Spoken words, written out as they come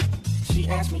She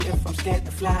asked me if I'm scared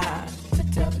to fly.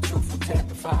 To tell the truth, I'm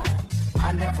terrified.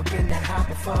 I never been that high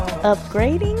before.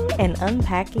 Upgrading and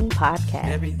Unpacking podcast.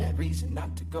 Every reason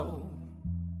not to go.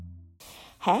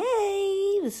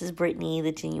 Hey, this is Brittany,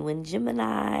 the Genuine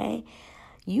Gemini.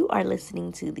 You are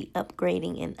listening to the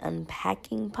Upgrading and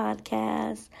Unpacking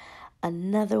podcast.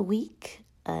 Another week,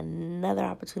 another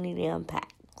opportunity to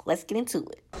unpack. Let's get into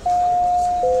it.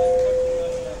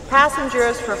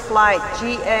 Passengers for flight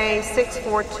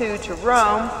GA642 to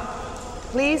Rome,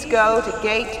 please go to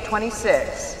gate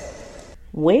 26.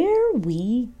 Where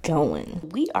we going?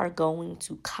 We are going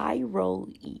to Cairo,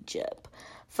 Egypt.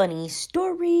 Funny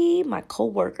story, my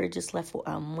coworker just left for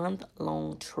a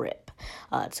month-long trip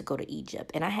to go to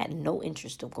Egypt. And I had no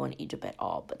interest of going to Egypt at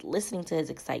all. But listening to his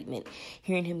excitement,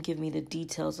 hearing him give me the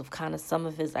details of kind of some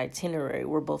of his itinerary,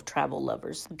 we're both travel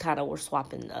lovers. We kind of were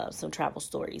swapping some travel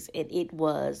stories. And it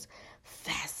was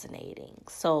fascinating.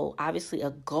 So obviously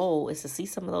a goal is to see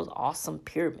some of those awesome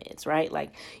pyramids, right?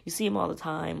 Like you see them all the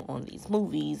time on these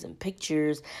movies and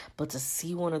pictures, but to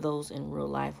see one of those in real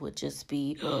life would just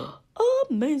be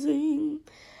amazing.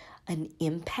 An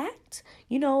impact,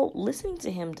 listening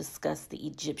to him discuss the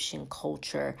Egyptian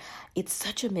culture, it's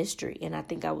such a mystery, and I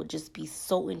think I would just be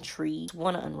so intrigued,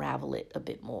 want to unravel it a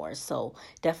bit more. So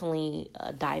definitely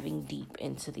diving deep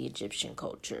into the Egyptian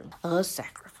culture. A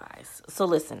sacrifice. So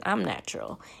listen, I'm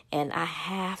natural, and I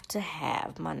have to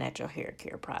have my natural hair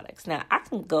care products. Now, I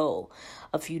can go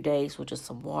a few days with just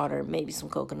some water, maybe some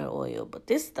coconut oil, but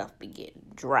this stuff be getting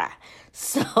dry.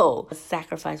 So a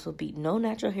sacrifice would be no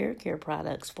natural hair care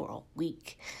products for a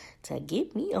week to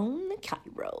get me on the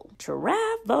Cairo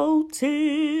travel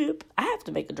tip. I have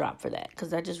to make a drop for that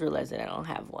because I just realized that I don't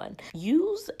have one.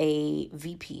 Use a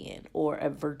VPN or a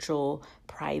virtual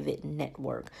private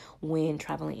network when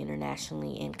traveling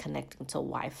internationally and connecting to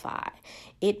Wi-Fi.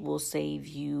 It will save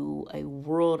you a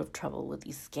world of trouble with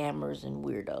these scammers and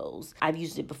weirdos. I've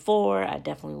used it before. I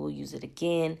definitely will use it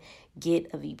again.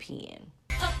 Get a VPN.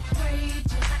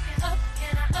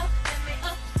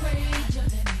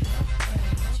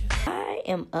 I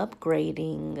am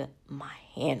upgrading my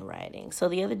handwriting. So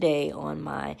the other day on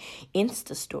my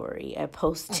Insta story, I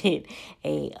posted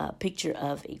a picture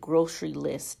of a grocery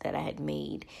list that I had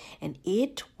made, and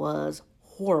it was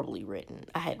horribly written.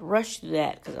 I had rushed through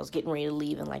that because I was getting ready to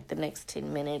leave in like the next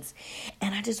 10 minutes.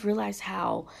 And I just realized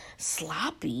how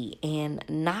sloppy and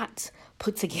not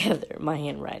put together my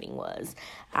handwriting was.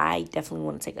 I definitely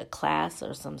want to take a class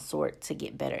or some sort to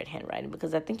get better at handwriting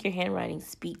because I think your handwriting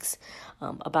speaks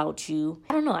about you.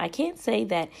 I don't know. I can't say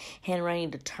that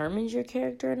handwriting determines your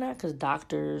character or not because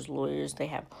doctors, lawyers, they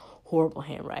have horrible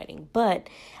handwriting, but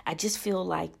I just feel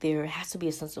like there has to be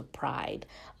a sense of pride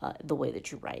the way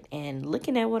that you write. And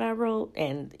looking at what I wrote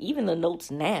and even the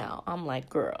notes now, I'm like,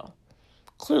 girl,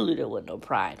 clearly there was no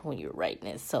pride when you were writing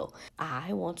it. So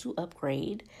I want to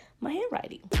upgrade my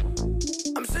handwriting.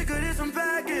 I'm sick of this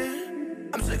unpacking.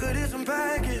 I'm sick of this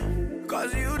unpacking.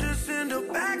 Cause you just end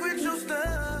up back with your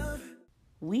stuff.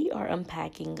 We are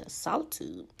unpacking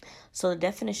solitude. So the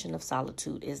definition of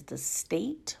solitude is the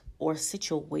state or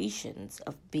situations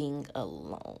of being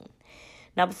alone.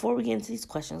 Now, before we get into these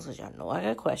questions, because y'all know I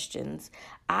got questions,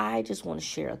 I just want to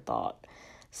share a thought.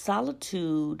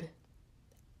 Solitude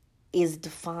is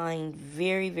defined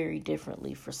very, very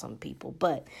differently for some people,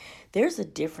 but there's a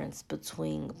difference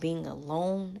between being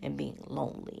alone and being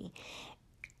lonely.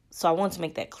 So I want to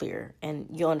make that clear, and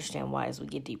you'll understand why as we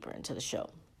get deeper into the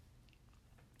show.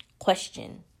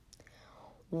 Question: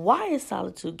 why is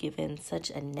solitude given such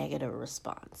a negative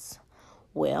response?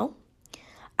 Well,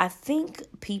 I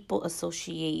think people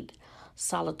associate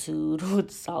solitude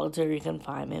with solitary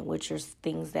confinement, which are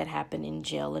things that happen in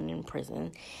jail and in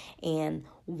prison. And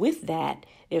with that,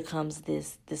 there comes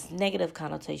this negative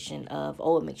connotation of,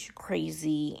 it makes you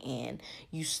crazy and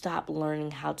you stop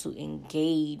learning how to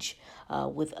engage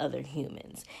with other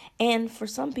humans. And for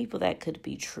some people, that could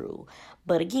be true.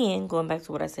 But again, going back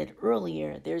to what I said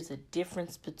earlier, there's a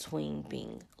difference between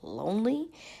being lonely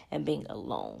and being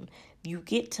alone. You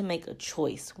get to make a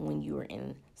choice when you're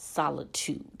in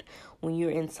solitude. When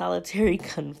you're in solitary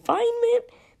confinement,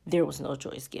 there was no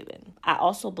choice given. I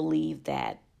also believe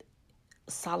that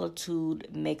solitude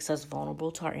makes us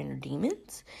vulnerable to our inner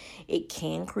demons. It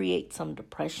can create some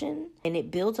depression, and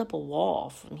it builds up a wall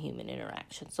from human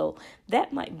interaction. So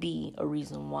that might be a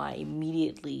reason why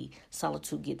immediately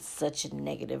solitude gets such a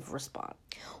negative response.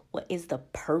 What is the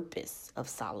purpose of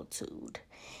solitude?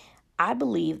 I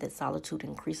believe that solitude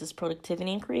increases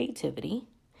productivity and creativity.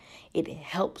 It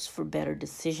helps for better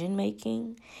decision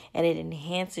making, and it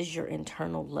enhances your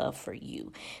internal love for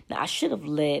you. Now, I should have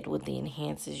led with the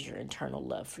enhances your internal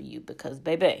love for you because,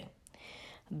 baby,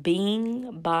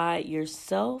 Being by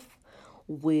yourself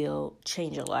will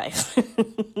change your life.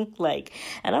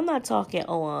 And I'm not talking,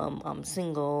 I'm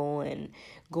single and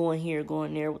going here,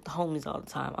 going there with the homies all the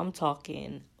time. I'm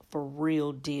talking for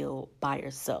real deal by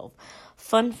yourself.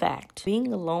 Fun fact,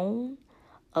 being alone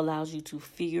allows you to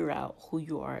figure out who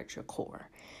you are at your core.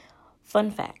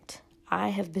 Fun fact, I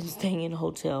have been staying in a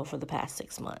hotel for the past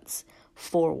 6 months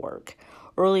for work.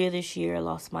 Earlier this year, I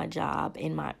lost my job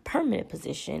in my permanent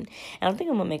position, and I think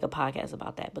I'm going to make a podcast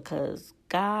about that because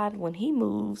God, when he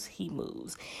moves, he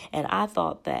moves. And I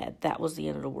thought that was the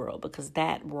end of the world because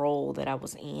that role that I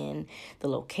was in, the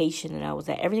location that I was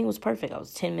at, everything was perfect. I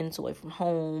was 10 minutes away from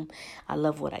home. I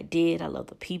love what I did. I love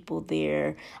the people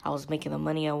there. I was making the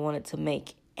money I wanted to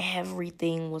make.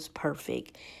 Everything was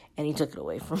perfect. And he took it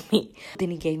away from me.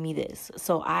 Then he gave me this.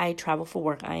 So I travel for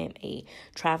work. I am a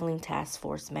traveling task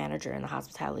force manager in the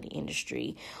hospitality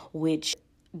industry, which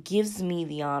gives me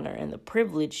the honor and the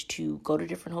privilege to go to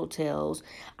different hotels.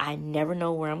 I never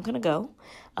know where I'm going to go.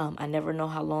 I never know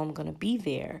how long I'm going to be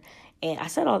there. And I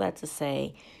said all that to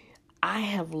say, I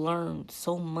have learned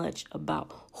so much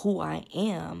about who I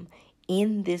am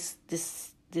in this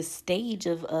stage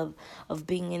of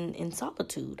being in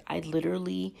solitude. I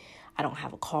don't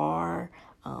have a car.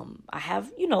 I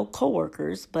have,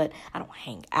 coworkers, but I don't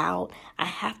hang out. I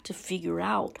have to figure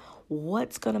out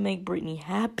what's going to make Brittany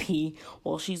happy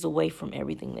while she's away from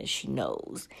everything that she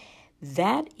knows.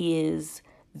 That is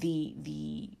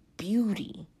the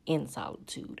beauty in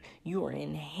solitude. You are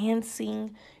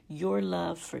enhancing your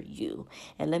love for you.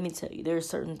 And let me tell you, there are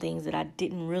certain things that I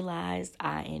didn't realize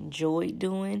I enjoyed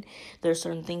doing. There are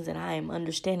certain things that I am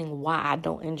understanding why I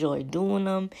don't enjoy doing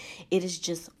them. It is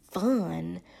just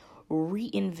fun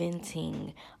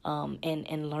reinventing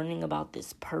and learning about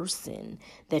this person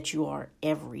that you are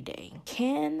every day.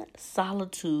 Can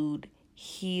solitude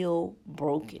heal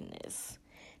brokenness?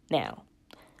 Now,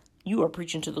 you are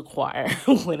preaching to the choir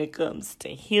when it comes to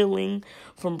healing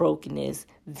from brokenness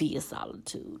via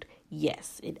solitude.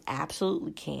 Yes, it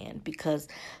absolutely can, because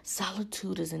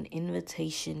solitude is an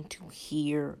invitation to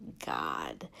hear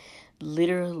God.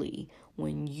 Literally,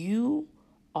 when you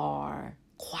are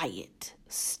quiet,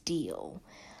 still,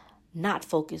 not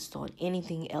focused on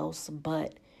anything else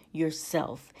but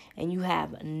yourself, and you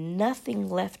have nothing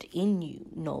left in you,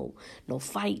 no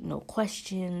fight, no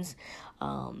questions,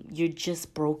 you're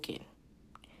just broken.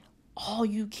 All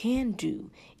you can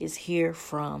do is hear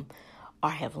from our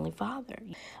Heavenly Father.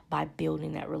 By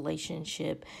building that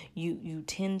relationship, you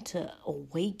tend to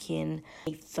awaken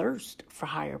a thirst for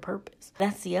higher purpose.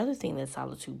 That's the other thing that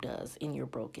solitude does in your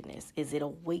brokenness, is it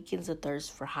awakens a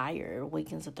thirst for higher, it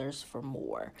awakens a thirst for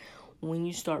more. When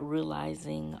you start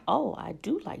realizing, oh, I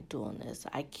do like doing this,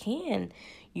 I can,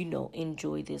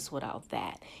 enjoy this without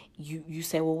that. You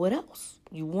say, well, what else?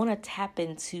 You want to tap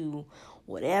into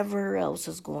whatever else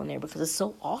is going there, because it's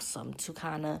so awesome to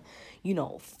kind of,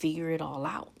 figure it all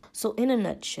out. So in a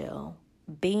nutshell,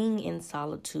 being in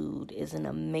solitude is an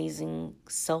amazing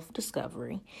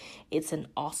self-discovery. It's an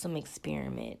awesome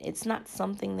experiment. It's not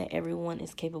something that everyone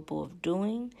is capable of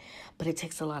doing, but it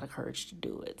takes a lot of courage to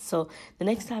do it. So the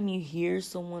next time you hear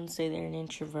someone say they're an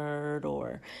introvert,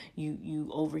 or you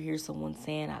overhear someone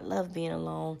saying, I love being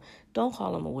alone, don't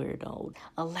call them a weirdo.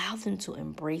 Allow them to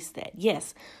embrace that.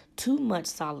 Yes, too much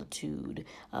solitude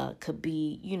could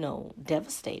be,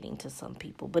 devastating to some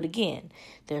people. But again,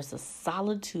 there's a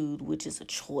solitude, which is a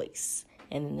choice.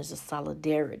 And then there's a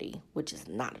solidarity, which is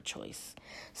not a choice.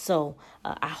 So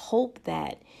I hope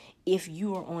that if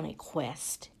you are on a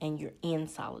quest and you're in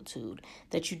solitude,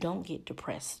 that you don't get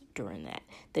depressed during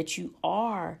that you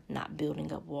are not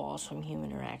building up walls from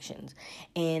human interactions,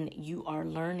 and you are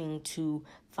learning to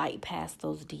fight past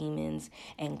those demons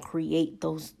and create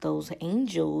those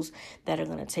angels that are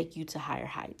going to take you to higher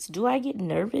heights. Do I get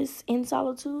nervous in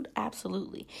solitude?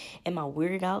 Absolutely. Am I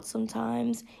weirded out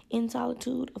sometimes in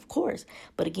solitude? Of course.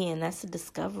 But again, that's a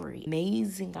discovery.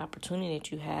 Amazing opportunity that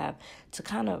you have to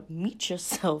kind of meet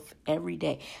yourself every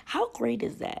day. How great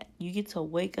is that? You get to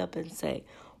wake up and say,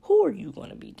 who are you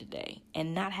going to be today?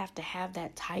 And not have to have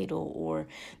that title or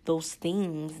those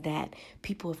things that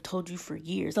people have told you for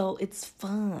years. So it's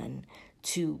fun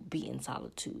to be in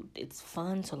solitude. It's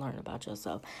fun to learn about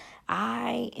yourself.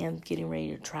 I am getting ready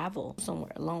to travel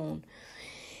somewhere alone,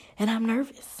 and I'm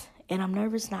nervous. And I'm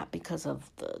nervous not because of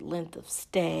the length of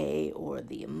stay or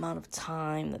the amount of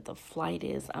time that the flight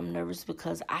is. I'm nervous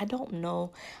because I don't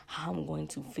know how I'm going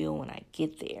to feel when I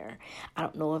get there. I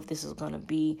don't know if this is going to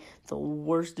be the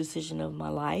worst decision of my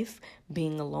life,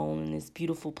 being alone in this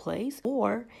beautiful place,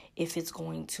 or if it's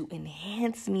going to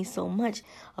enhance me so much.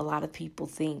 A lot of people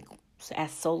think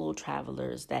as solo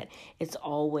travelers that it's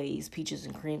always peaches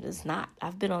and cream. It's not.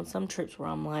 I've been on some trips where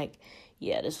I'm like,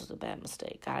 yeah, this was a bad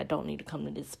mistake. I don't need to come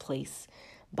to this place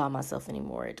by myself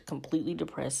anymore. It completely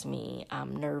depressed me.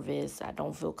 I'm nervous. I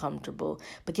don't feel comfortable.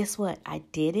 But guess what? I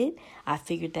did it. I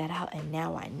figured that out, and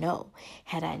now I know.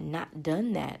 Had I not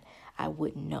done that, I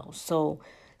wouldn't know. So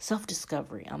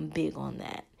self-discovery, I'm big on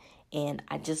that. And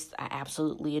I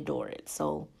absolutely adore it.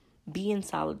 So be in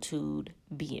solitude,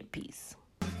 be at peace.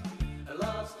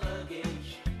 Lost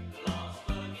luggage,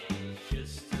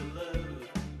 just a load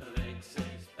of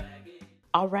excess baggage.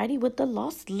 Alrighty, with the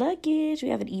lost luggage, we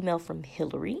have an email from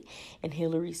Hillary. And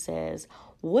Hillary says,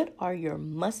 what are your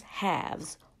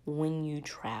must-haves when you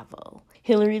travel?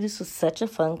 Hillary, this was such a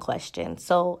fun question.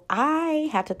 So I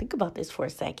had to think about this for a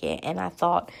second, and I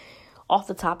thought, off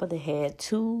the top of the head,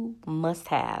 2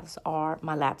 must-haves are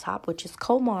my laptop, which is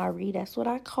Komari. That's what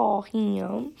I call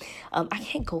him. I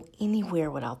can't go anywhere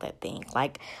without that thing.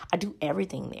 Like, I do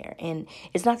everything there. And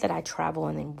it's not that I travel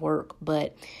and then work,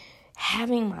 but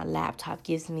having my laptop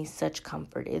gives me such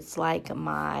comfort. It's like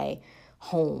my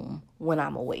home when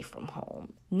I'm away from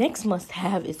home. Next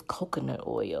must-have is coconut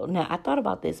oil. Now, I thought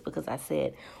about this because I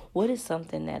said, what is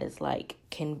something that is like,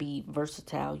 can be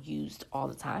versatile, used all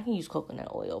the time? I can use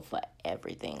coconut oil for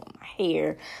everything, on my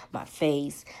hair, my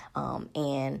face,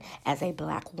 and as a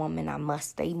Black woman, I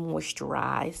must stay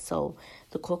moisturized. So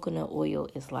the coconut oil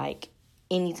is like,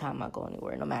 anytime I go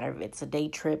anywhere, no matter if it's a day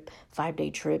trip, 5-day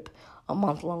trip, a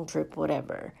month-long trip,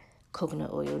 whatever,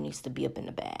 coconut oil needs to be up in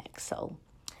the bag. So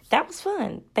that was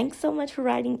fun. Thanks so much for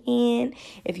writing in.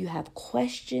 If you have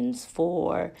questions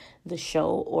for the show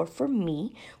or for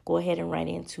me, go ahead and write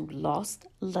into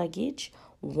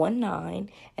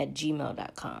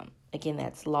lostluggage19@gmail.com. Again,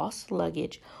 that's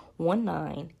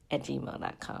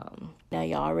lostluggage19@gmail.com. Now,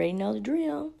 y'all already know the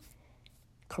drill.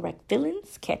 Correct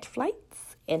feelings, catch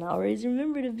flights, and always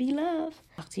remember to be love.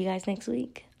 Talk to you guys next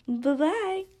week.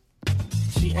 Bye-bye.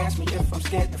 She asked me if I'm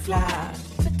scared to fly.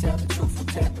 To tell the truth, I'm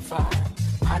terrified.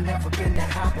 I never been that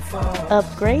high before.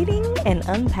 Upgrading and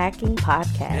Unpacking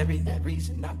podcast. Maybe that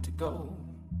reason not to go.